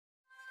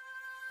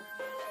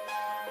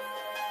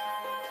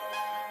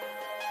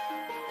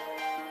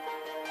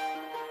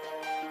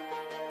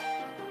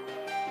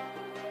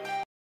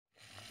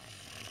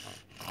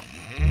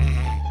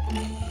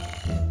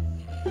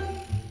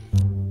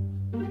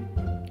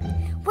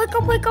Wake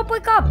up, wake up,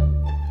 wake up!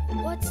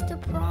 What's the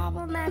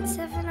problem at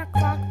 7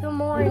 o'clock in the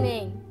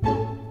morning?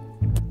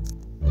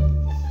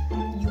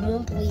 You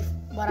won't believe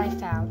what I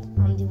found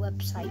on the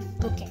website.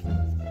 Okay.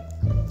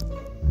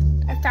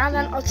 I found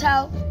an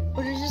hotel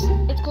where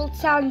it's called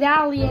Sound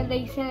Alley, and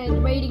they said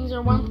ratings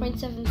are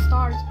 1.7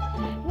 stars.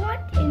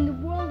 What in the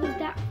world is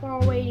that for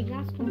a rating?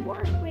 That's the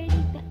worst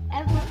rating that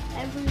ever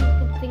you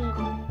could think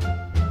of.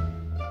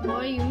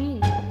 What do you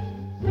mean?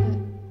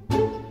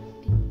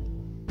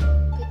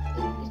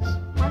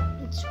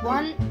 It's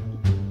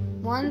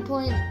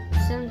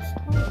 1.7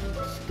 stars.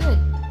 It's good.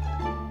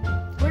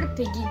 Where did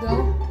Piggy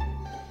go?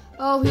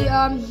 Oh,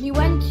 he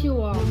went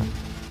to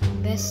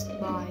Best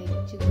Buy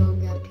to go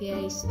get a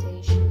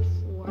PlayStation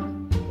for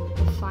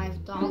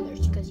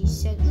 $5 because he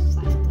said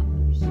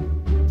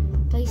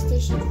 $5.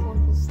 PlayStation 4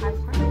 was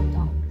 $500,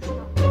 not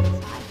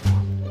 $5.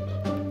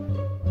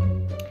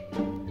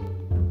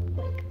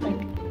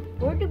 Like,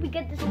 where did we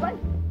get this money?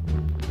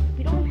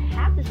 We don't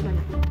have this money.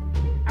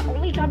 Our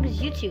only job is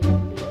YouTube.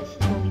 This is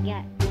what we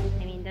get.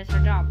 I mean, that's our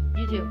job.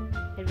 YouTube,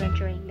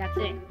 adventuring. That's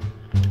it.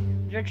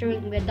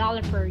 Adventuring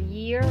 $1 per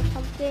year or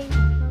something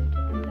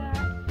like that.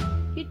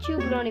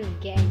 YouTube, we don't even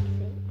get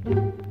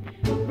anything.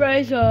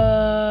 Rise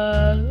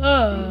up.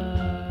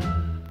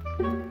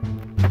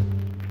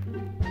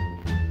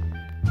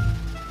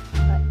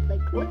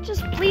 Like, let's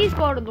just please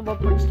go to the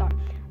 1 star.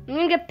 I'm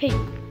gonna get paid.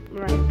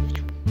 Right.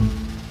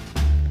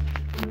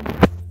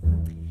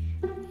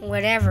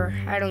 Whatever.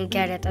 I don't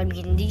get it. I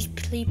mean, these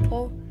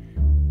people.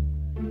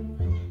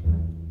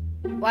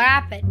 What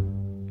happened?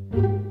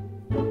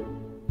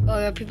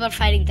 Oh, people are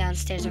fighting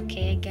downstairs.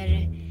 Okay, I get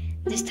it.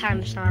 This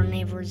time it's not our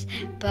neighbors.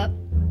 But,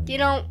 you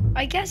know,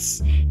 I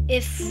guess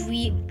if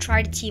we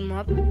try to team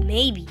up,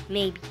 maybe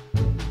it'd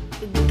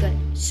be good.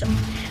 So,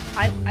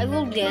 I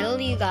will tell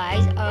you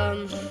guys.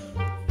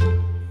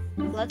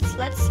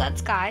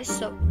 Let's guys.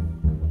 So,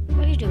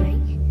 what are you doing?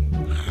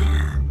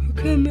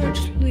 Okay, I'm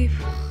just leave.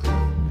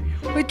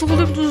 I told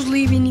him to just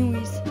leave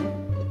anyways.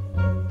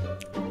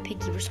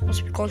 Piggy, we're supposed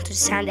to be going to the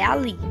Sand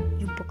Alley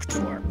you booked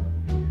for.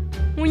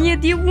 Oh yeah,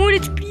 they want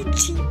it to be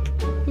cheap.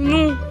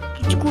 No,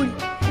 it's good.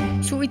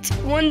 So it's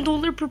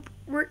 $1 per.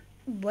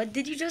 What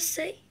did you just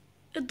say?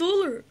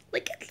 $1.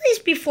 Like at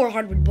least be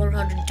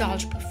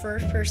 $400 per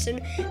first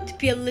person to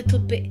be a little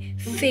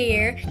bit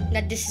fair.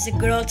 That this is a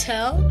good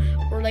hotel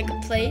or like a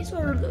place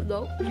or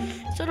no?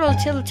 It's not a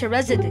hotel. It's a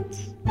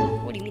residence.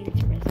 What do you mean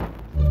it's a residence?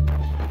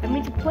 I mean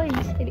it's a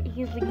place, and it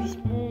has like this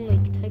small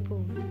like type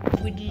of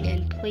wooden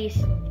and place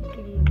houses.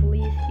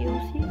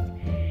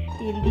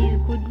 And these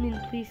wooden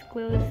and place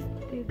houses,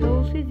 you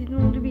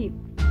know what I mean?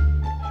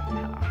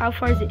 How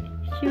far is it?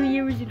 2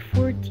 hours and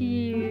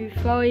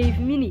 45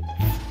 minutes.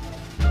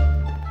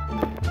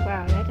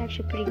 Wow, that's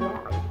actually pretty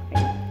long.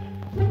 Right?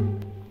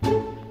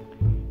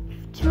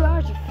 2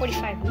 hours and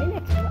 45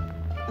 minutes.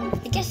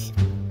 I guess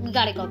we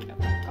gotta go.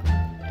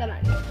 Come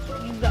on.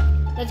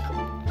 Let's go.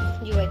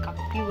 You wake up.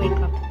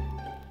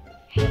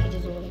 He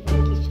doesn't want to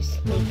wake. He's just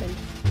sleeping.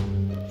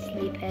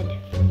 Sleephead.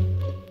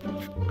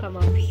 Come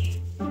up here.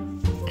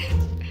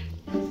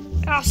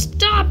 Oh,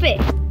 stop it!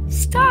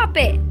 Stop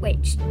it!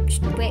 Wait,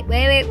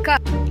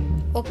 cut.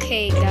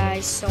 Okay,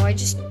 guys, so I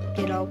just,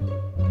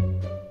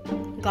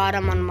 got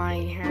him on my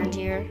hand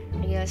here,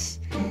 I guess.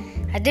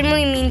 I didn't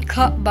really mean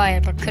cut by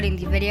cutting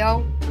the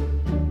video,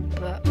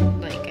 but,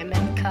 like, I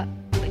meant cut,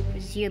 like,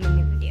 resuming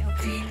the video.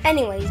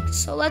 Anyways,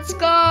 so let's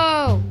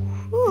go!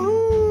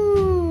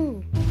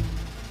 Woohoo!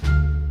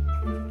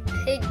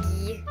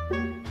 Piggy.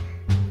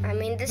 I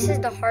mean, this is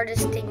the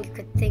hardest thing you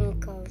could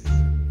think of.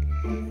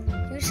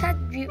 You said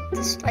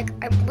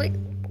wait,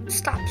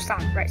 stop,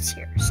 right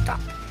here, stop.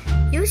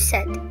 You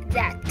said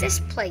that this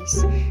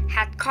place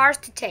had cars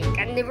to take,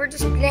 and they were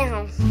just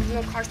now. There's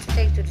no cars to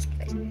take to this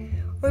place.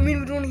 I mean,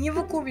 we don't have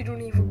a car, we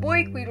don't have a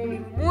bike, we don't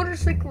have a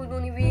motorcycle, we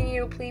don't have an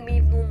airplane, we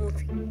have no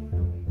nothing.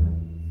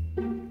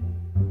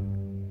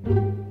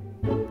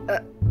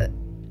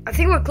 I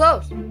think we're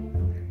close.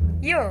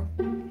 Yeah.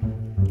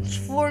 It's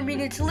 4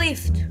 minutes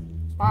left.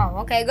 Wow,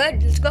 okay,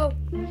 good, let's go.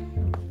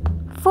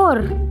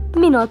 4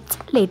 minutes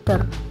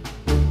later.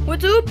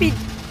 What's up,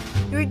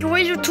 why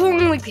is your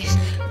tongue like this?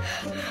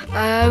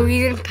 We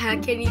didn't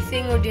pack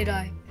anything, or did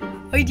I?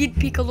 I did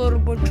pick a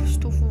bunch of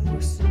stuff of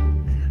us.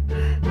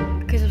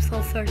 Because I'm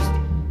so thirsty.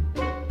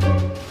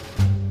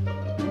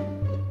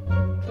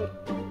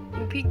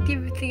 We picked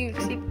everything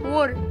except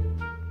water.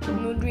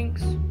 No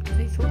drinks. Because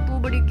I thought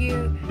nobody get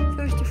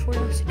thirsty for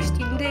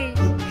 16 days.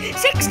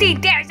 16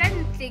 days? I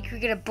didn't think we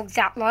were going to book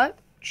that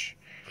much.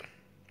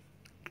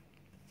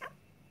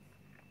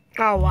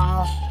 Oh,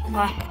 wow.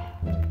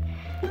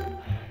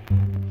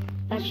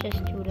 Let's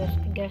just do this,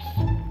 I guess.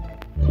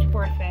 It's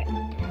worth it.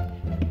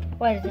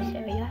 What is this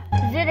area?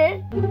 Is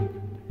it?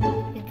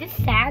 Is this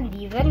sand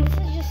even? This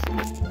is just...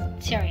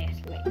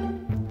 Seriously.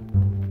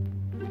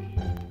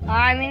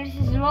 I mean, this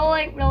is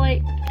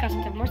really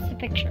custom. What's the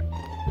picture?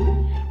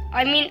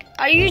 I mean,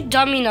 are you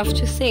dumb enough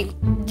to think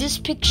this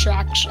picture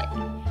actually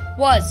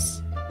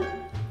was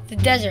the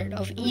desert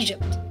of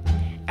Egypt,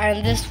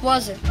 and this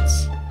wasn't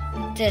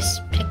this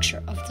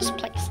picture of this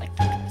place? Like,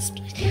 look at this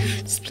place.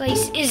 This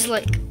place is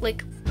like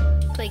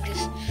this.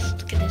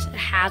 Look at this. It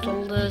has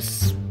all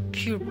this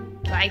pure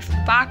life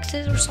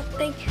boxes or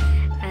something,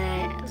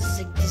 and it's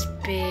like this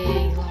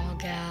big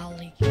long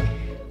alley.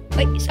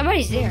 Wait,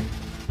 somebody's there.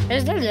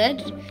 There's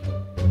it.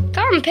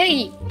 Come,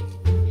 Peggy.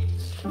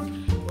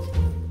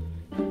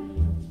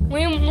 I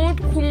am not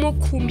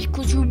come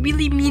because you're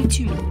really mean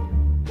to me.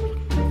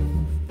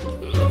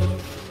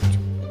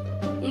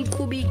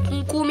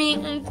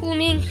 I'm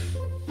coming.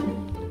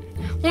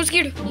 I'm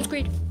scared.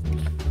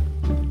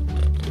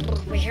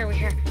 Oh, we're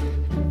here.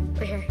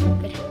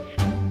 Good.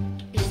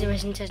 This is the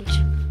resident.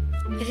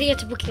 I think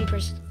it's a booking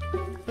person.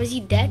 Was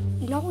he dead?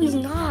 No, he's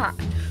not.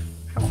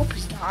 I hope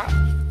he's not.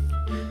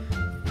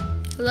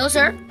 Hello,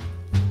 sir?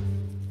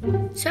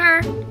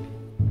 Sir?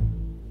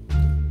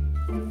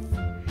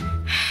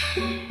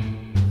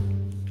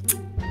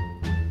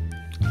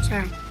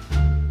 Sir.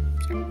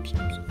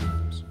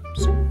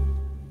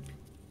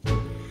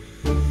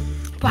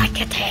 Why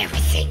can't I ever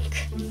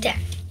think that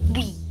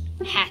we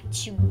had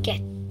to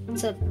get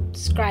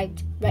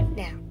subscribed right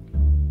now?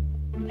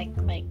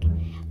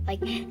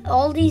 Like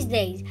all these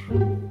days,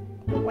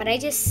 when I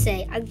just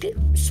say, I get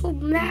so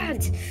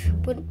mad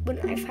when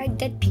I find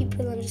dead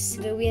people and just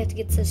say we have to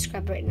get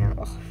subscribed right now.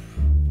 Oh,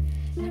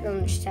 I don't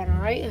understand,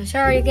 alright? I'm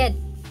sorry again.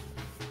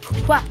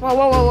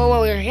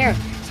 Whoa, you're here.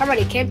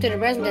 Somebody came to the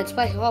residence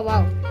place.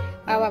 Whoa.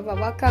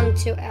 Welcome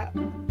to a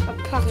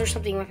plug or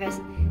something with us.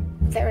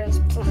 There it is.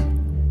 Plug.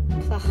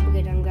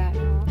 Okay, I'm glad.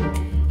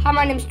 Hi,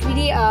 my name's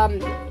Tweety. I'm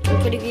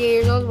 23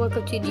 years old.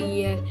 Welcome to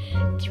the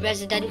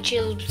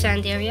residential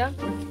sand area.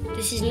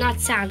 This is not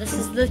sand. This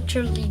is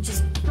literally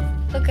just...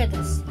 Look at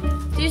this.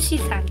 Do you see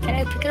sand? Can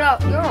I pick it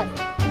up? No.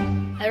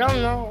 I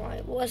don't know.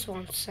 It was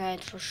once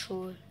sand for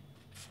sure.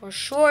 For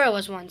sure it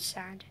was once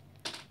sand.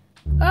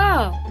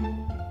 Oh.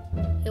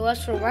 It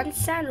was for one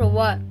sand or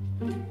what?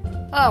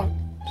 Oh.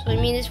 So you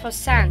mean this was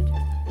sand?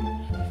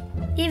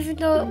 Even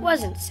though it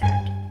wasn't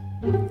sand.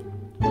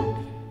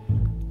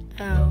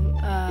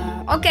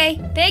 Oh. Okay.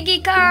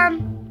 Peggy,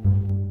 come.